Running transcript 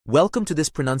Welcome to this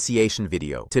pronunciation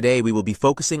video. Today we will be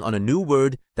focusing on a new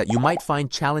word that you might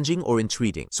find challenging or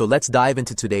intriguing. So let's dive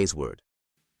into today's word.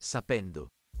 Sapendo,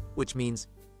 which means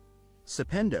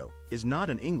Sapendo is not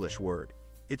an English word.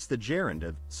 It's the gerund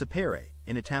of sapere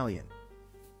in Italian.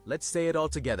 let's say it all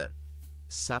together.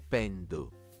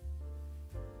 Sapendo.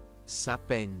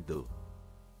 Sapendo.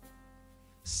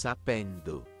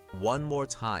 Sapendo. One more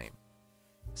time.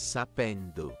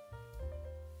 Sapendo.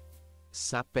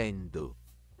 Sapendo.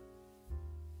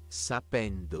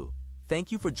 Sapendo.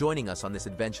 Thank you for joining us on this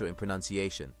adventure in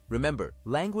pronunciation. Remember,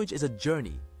 language is a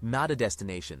journey, not a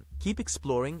destination. Keep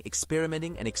exploring,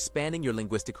 experimenting, and expanding your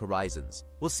linguistic horizons.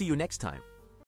 We'll see you next time.